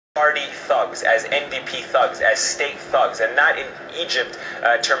party thugs, as NDP thugs, as state thugs, and that in Egypt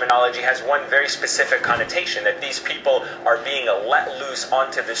terminology has one very specific connotation, that these people are being let loose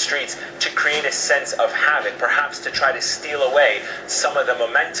onto the streets to create a sense of havoc, perhaps to try to steal away some of the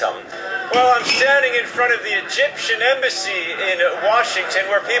momentum. Well, I'm standing in front of the Egyptian embassy in Washington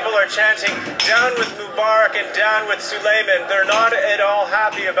where people are chanting, "Down with Mubarak and down with Suleiman." They're not at all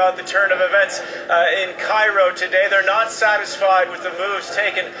happy about the turn of events in Cairo today. They're not satisfied with the moves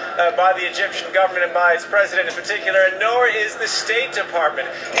taken by the Egyptian government and by its president in particular, and nor is the State Department.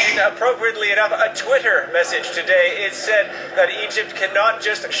 In, appropriately enough, a Twitter message today, it said that Egypt cannot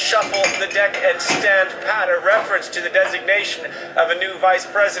just shuffle the deck and stand pat, a reference to the designation of a new vice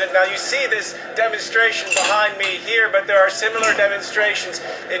president. Now, you see this demonstration behind me here, but there are similar demonstrations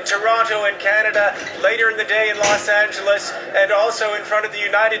in Toronto in Canada, later in the day in Los Angeles, and also in front of the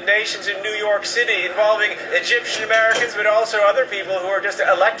United Nations in New York City, involving Egyptian Americans, but also other people who are just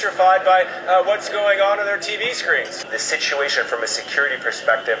electrified by what's going on their TV screens. The situation from a security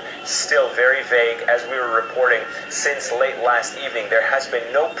perspective still very vague. As we were reporting since late last evening, there has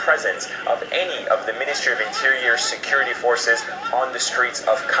been no presence of any of the Ministry of Interior security forces on the streets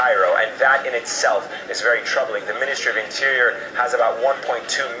of Cairo, and that in itself is very troubling. The Ministry of Interior has about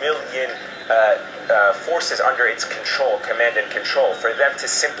 1.2 million forces under its control, command and control. For them to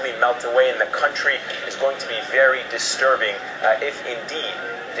simply melt away in the country is going to be very disturbing if indeed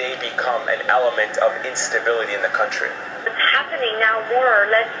they become an element of instability in the country. What's happening now, more or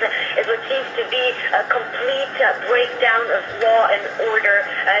less, is what seems to be a complete breakdown of law and order.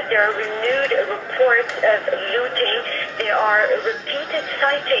 There are renewed reports of looting. There are repeated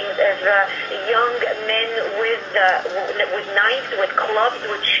sightings of young men with knives, with clubs,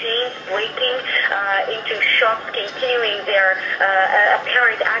 with chains, breaking into shops, continuing their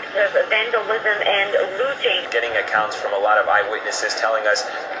apparent acts of vandalism and looting. Getting accounts from a lot of eyewitnesses telling us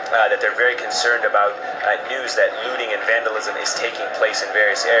that they're very concerned about news that looting and vandalism is taking place in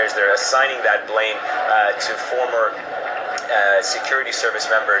various areas. They're assigning that blame to former security service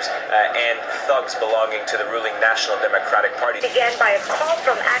members and thugs belonging to the ruling National Democratic Party. Began by a call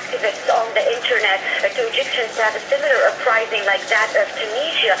from activists on the internet to Egyptians to have a similar uprising like that of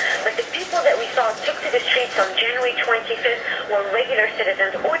Tunisia, but the people that we saw took to the streets on January 25th were regular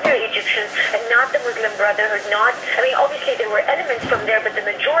citizens, ordinary Egyptians, and not the Muslim Brotherhood, obviously there were elements from there, but the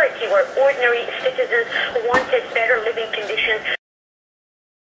majority were ordinary citizens